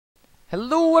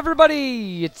Hello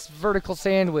everybody, it's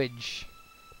VerticalSandwich,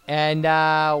 and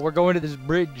we're going to this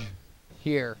bridge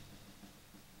here.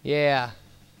 Yeah.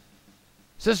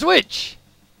 So switch!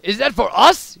 Is that for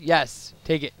us? Yes,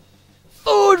 take it.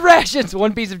 Food rations!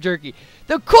 1 piece of jerky.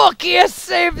 The cookie has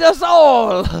saved us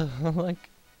all! I'm like,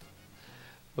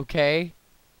 okay,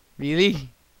 really?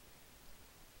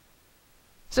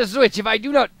 So switch, if I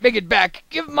do not make it back,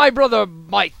 give my brother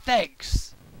my thanks.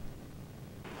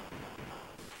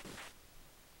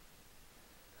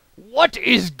 What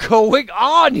is going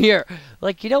on here?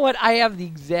 Like, you know what? I have the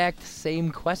exact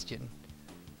same question.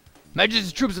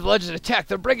 Magus' troops have launched an attack.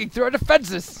 They're breaking through our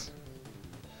defenses.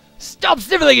 Stop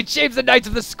sniveling. It shames the Knights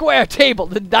of the Square Table.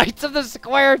 The Knights of the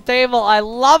Square Table. I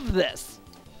love this.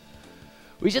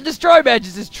 We should destroy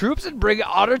Magus' troops and bring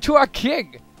honor to our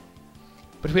king.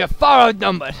 But we are far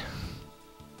outnumbered.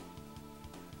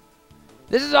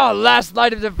 This is our last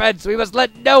line of defense. We must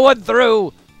let no one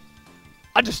through.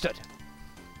 Understood.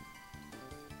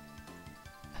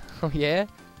 Oh, yeah?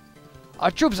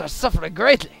 Our troops are suffering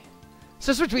greatly.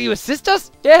 So, Switch, will you assist us?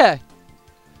 Yeah.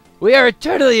 We are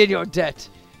eternally in your debt.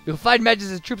 You'll find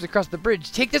Magus' troops across the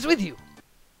bridge. Take this with you.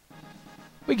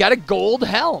 We got a gold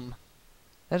helm.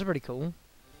 That's pretty cool.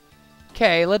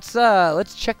 Okay, let's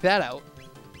check that out.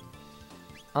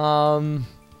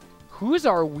 Who's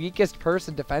our weakest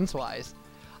person defense-wise?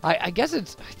 I guess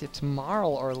it's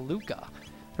Marl or Luca.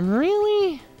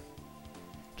 Really?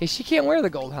 Okay, she can't wear the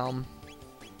gold helm.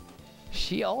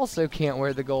 She also can't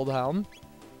wear the gold helm.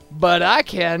 But I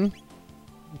can.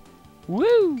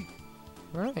 Woo!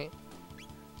 Alright.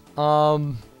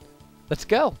 Let's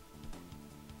go.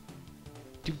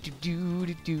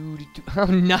 Oh,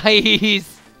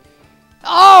 nice!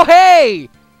 Oh, hey!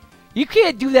 You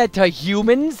can't do that to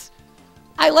humans.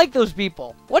 I like those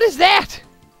people. What is that?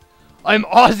 I'm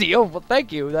Ozzy. Oh, well,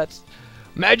 thank you. That's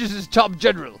Magus' top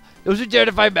general. Those who dare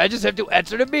to fight Magus have to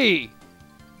answer to me.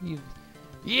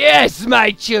 Yes, my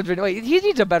children. Wait, he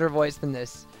needs a better voice than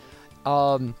this.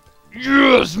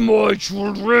 Yes, my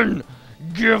children.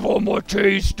 Give them a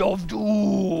taste of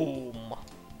doom.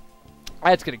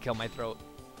 That's gonna kill my throat.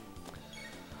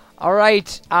 All right.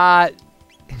 The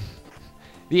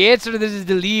answer to this is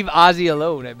to leave Ozzy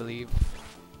alone, I believe.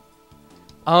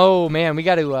 Oh man, we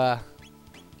gotta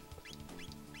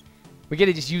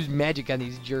just use magic on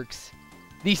these jerks.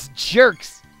 These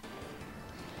jerks.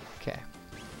 Okay.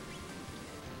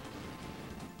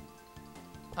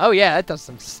 Oh yeah, that does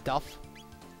some stuff.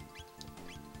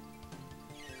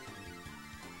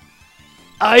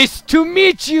 Nice to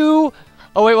meet you!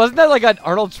 Oh wait, wasn't that like an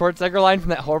Arnold Schwarzenegger line from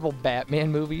that horrible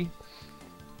Batman movie?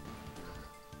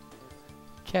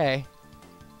 Okay.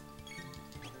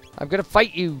 I'm gonna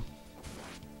fight you.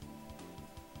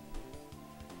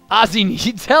 Ozzy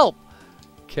needs help!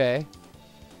 Okay.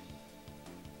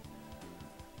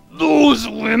 Those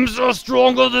limbs are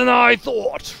stronger than I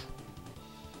thought!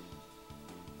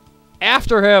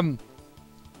 After him!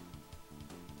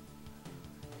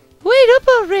 Wait up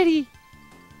already!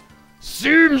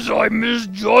 Seems I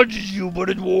misjudged you,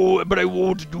 but I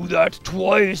won't do that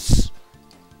twice.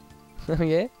 Oh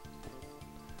yeah?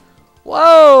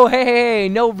 Whoa! Hey,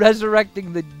 no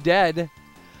resurrecting the dead.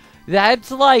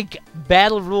 That's like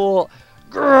battle rule.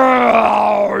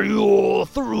 You're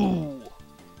through.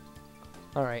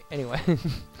 All right. Anyway,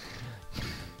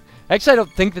 actually, I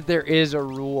don't think that there is a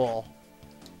rule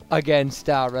against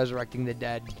resurrecting the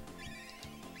dead.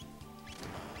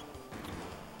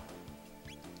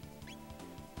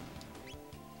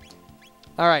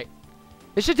 Alright.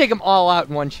 This should take them all out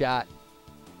in one shot.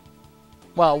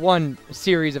 Well, one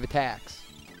series of attacks.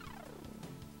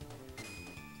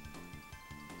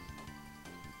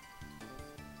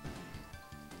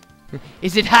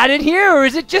 Is it hot in here, or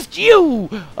is it just you?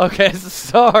 Okay,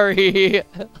 sorry.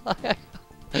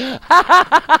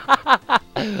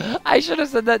 I should have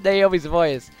said that Naomi's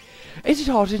voice. Is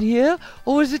it hot in here,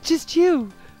 or is it just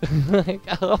you? Like,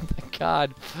 oh my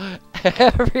god.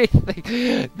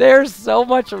 Everything. There's so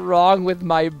much wrong with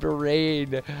my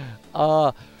brain.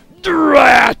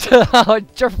 Drat!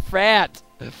 Drat!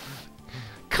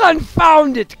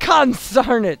 Confound it!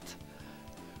 Concern it!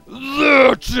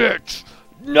 That's it!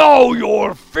 Now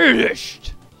you're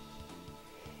finished!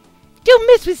 Don't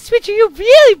mess with Switch or you'll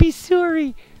really be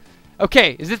sorry!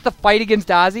 Okay, is this the fight against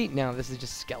Ozzy? No, this is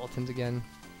just skeletons again.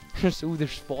 Ooh,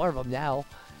 there's 4 of them now.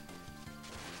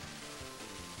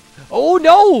 Oh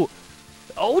no!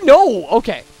 Oh no!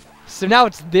 Okay. So now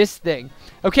it's this thing.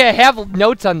 Okay, I have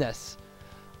notes on this.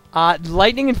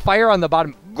 Lightning and fire on the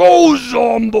bottom. Go,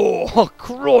 Zombor!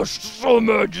 Crush some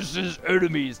Magus'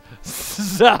 enemies.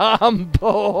 Zombor!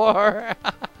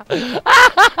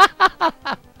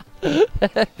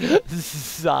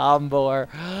 Zombor.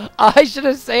 I should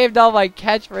have saved all my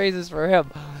catchphrases for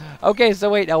him. Okay, so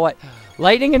wait, now what?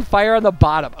 Lightning and fire on the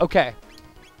bottom. Okay.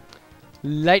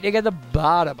 Lightning at the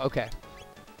bottom. Okay.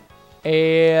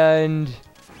 And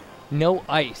no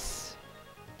ice.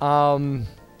 What?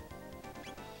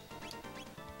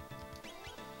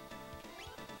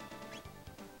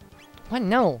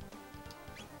 No.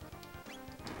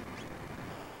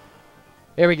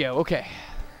 There we go. Okay.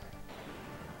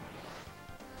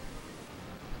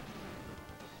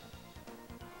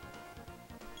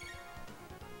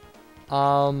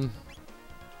 No,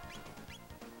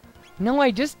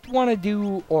 I just want to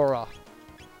do aura.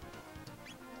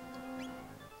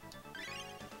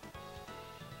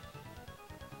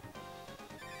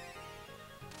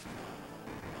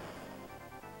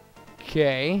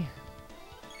 Okay.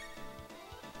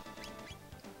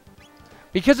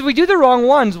 Because if we do the wrong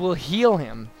ones, we'll heal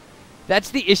him. That's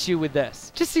the issue with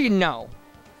this. Just so you know.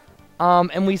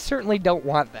 And we certainly don't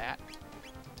want that.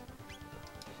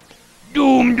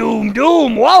 Doom, doom,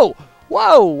 doom! Whoa!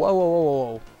 Whoa! Whoa, whoa,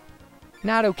 whoa, whoa.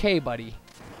 Not okay, buddy.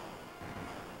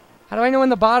 How do I know when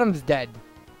the bottom's dead?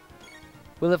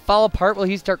 Will it fall apart? Will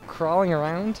he start crawling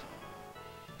around?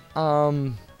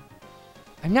 I'm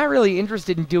not really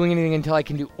interested in doing anything until I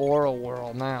can do Aura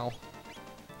Whirl now.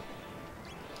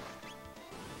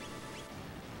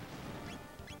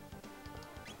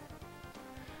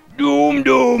 Doom,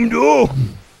 doom,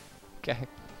 doom! Okay.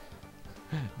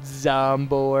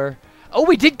 Zombor. Oh,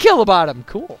 we did kill the bottom.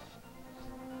 Cool.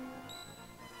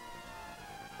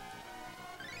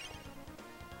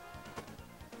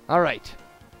 Alright.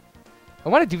 I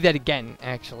want to do that again,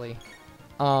 actually.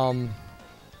 What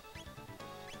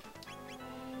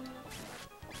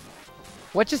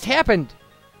just happened?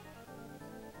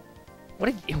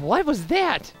 What was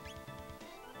that?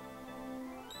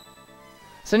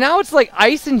 So now it's like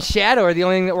ice and shadow are the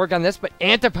only thing that work on this, but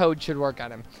Antipode should work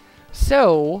on him.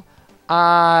 So,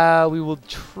 we will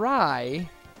try...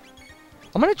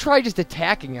 I'm going to try just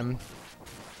attacking him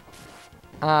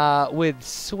with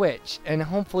Switch, and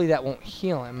hopefully that won't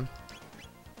heal him.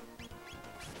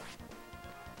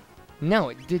 No,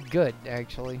 it did good,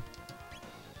 actually.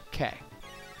 Okay.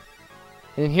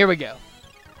 And here we go.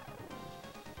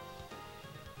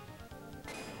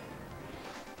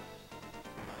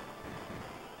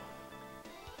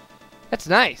 That's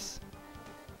nice.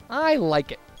 I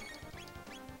like it.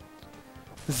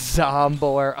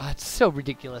 Zombor. Oh, it's so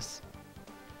ridiculous.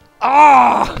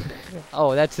 Ah!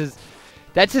 Oh, that's his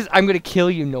I'm gonna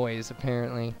kill you noise,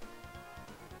 apparently.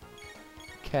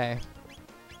 Okay.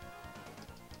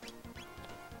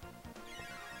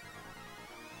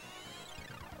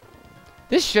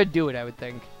 This should do it, I would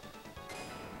think.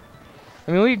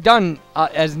 I mean, we've done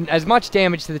as much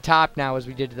damage to the top now as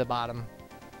we did to the bottom.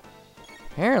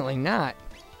 Apparently not.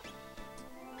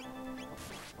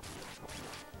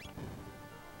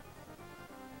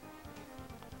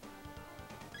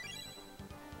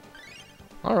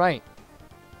 All right.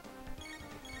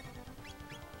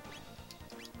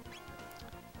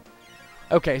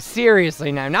 Okay,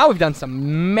 seriously now. Now we've done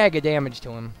some mega damage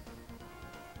to him.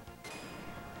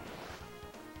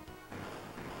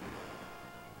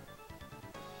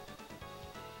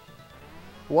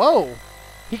 Whoa.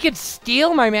 He could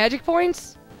steal my magic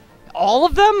points? All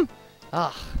of them?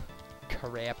 Ugh.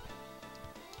 Crap.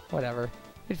 Whatever.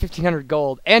 Hit 1,500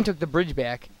 gold and took the bridge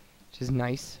back, which is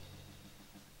nice.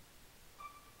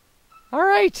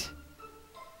 Alright.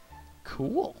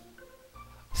 Cool.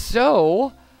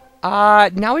 So,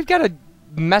 now we've got to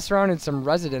mess around in some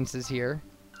residences here.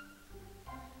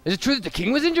 Is it true that the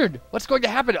king was injured? What's going to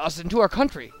happen to us and to our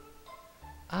country?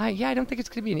 Yeah, I don't think it's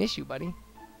going to be an issue, buddy.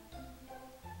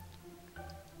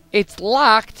 It's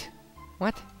locked.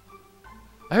 What?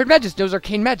 I heard Magus knows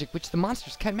arcane magic, which the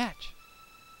monsters can't match.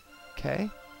 Okay.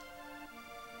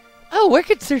 Oh, where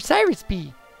could Sir Cyrus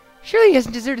be? Surely he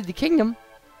hasn't deserted the kingdom.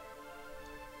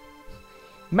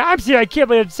 Mom said I can't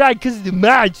play outside because of the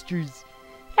monsters.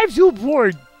 I'm so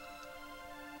bored.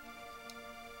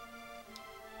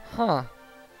 Huh.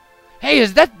 Hey,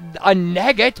 is that a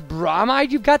Nugget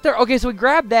Bromide you've got there? Okay, so we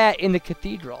grabbed that in the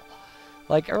cathedral.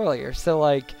 Like earlier. So,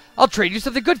 like, I'll trade you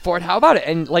something good for it. How about it?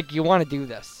 And, like, you want to do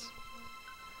this.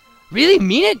 Really?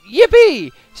 Mean it?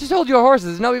 Yippee! Just hold your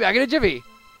horses and I'll be back in a jiffy.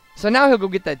 So now he'll go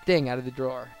get that thing out of the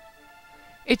drawer.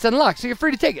 It's unlocked, so you're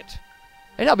free to take it.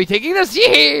 And I'll be taking this.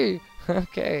 Yee!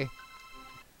 Okay.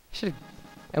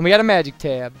 And we got a magic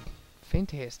tab.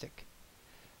 Fantastic.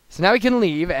 So now we can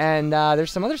leave, and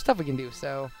there's some other stuff we can do,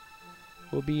 so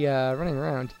we'll be running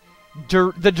around.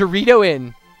 The Dorito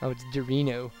Inn. Oh, it's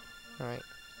Dorino. Alright.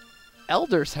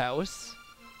 Elder's house.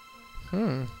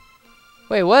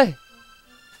 Wait, what?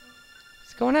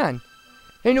 What's going on?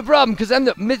 Ain't no problem, because I'm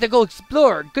the mythical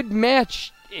explorer. Good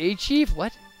match, eh, Chief?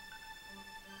 What?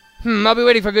 I'll be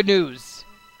waiting for good news.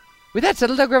 With that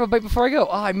settled, I'll grab a bite before I go.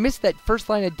 Oh, I missed that first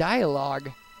line of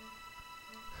dialogue.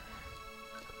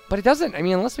 But it doesn't. I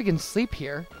mean, unless we can sleep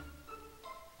here.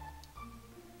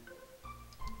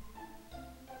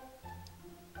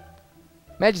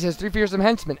 Magus has 3 fearsome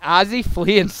henchmen. Ozzy,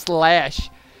 Flea, and Slash.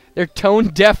 They're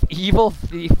tone-deaf, evil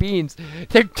fiends.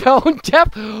 They're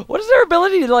tone-deaf. What does their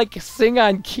ability to, like, sing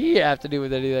on key have to do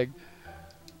with anything?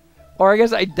 Or, I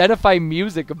guess, identify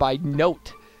music by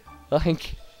note.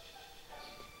 Like...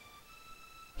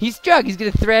 He's drunk. He's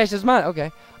gonna thrash his mind.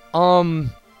 Okay. Only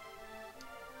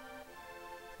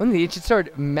the ancient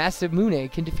sword, Massive Mune,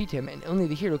 can defeat him, and only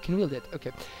the hero can wield it.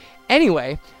 Okay.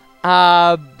 Anyway,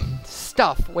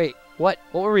 stuff. Wait, what?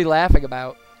 What were we laughing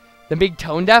about? The big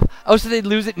tone deaf? Oh, so they'd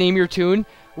lose it, Name Your Tune,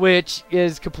 which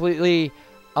is completely,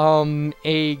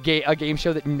 a game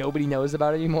show that nobody knows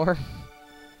about anymore.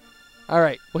 All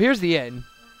right. Well, here's the end.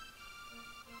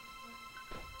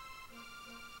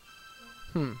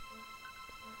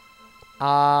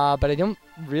 But I don't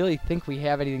really think we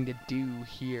have anything to do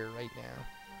here right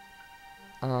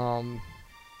now.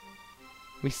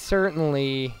 We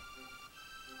certainly...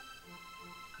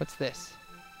 What's this?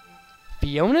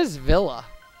 Fiona's Villa.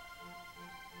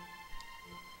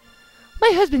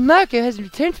 My husband Marco has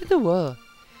returned from the war.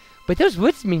 But those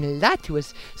woods mean a lot to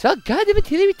us, so I'll guard them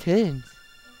until he returns.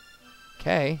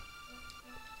 Okay.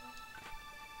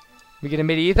 We get a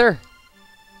mid-ether?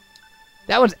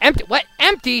 That one's empty. What?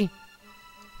 Empty?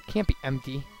 Can't be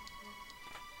empty.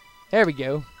 There we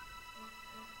go.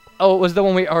 Oh, it was the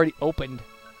one we already opened.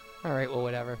 Alright, well,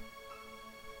 whatever.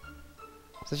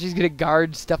 So she's gonna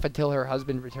guard stuff until her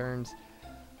husband returns.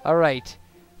 Alright.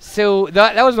 So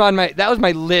that was on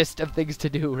my list of things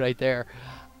to do right there.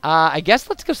 I guess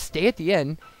let's go stay at the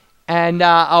inn. And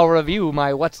I'll review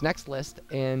my what's next list,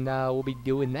 and we'll be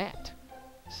doing that.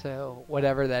 So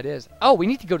whatever that is. Oh, we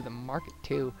need to go to the market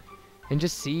too. And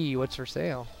just see what's for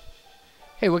sale.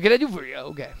 Hey, what can I do for you?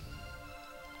 Okay.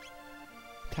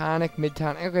 Tonic,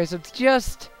 mid-tonic. Okay, so it's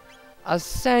just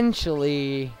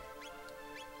essentially...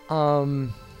 Alright,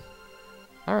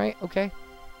 okay.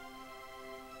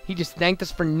 He just thanked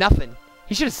us for nothing.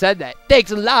 He should have said that.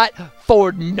 Thanks a lot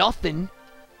for nothing.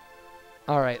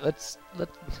 Alright, let's...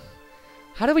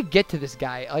 How do we get to this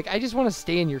guy? Like, I just want to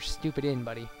stay in your stupid inn,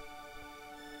 buddy.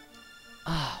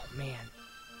 Oh, man.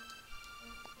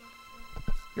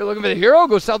 You're looking for the hero?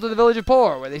 Go south to the village of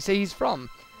Poor, where they say he's from.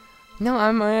 No,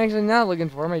 I'm actually not looking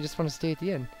for him. I just want to stay at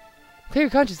the inn. Clear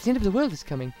your conscience. The end of the world is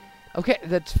coming. Okay,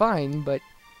 that's fine, but...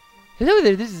 Hello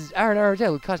there, this is R&R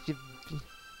Hotel. It cost you...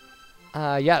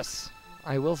 yes.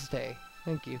 I will stay.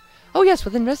 Thank you. Oh, yes,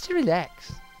 well then rest and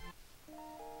relax.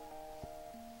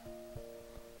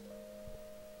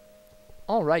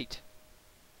 Alright.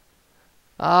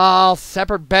 Oh,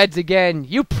 separate beds again.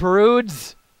 You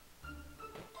prudes!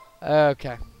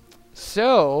 Okay.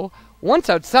 So, once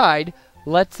outside,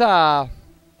 let's save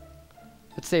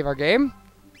our game.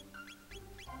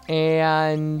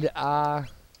 And,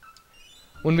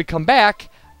 when we come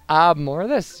back, more of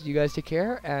this. You guys take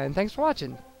care, and thanks for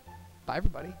watching. Bye,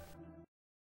 everybody.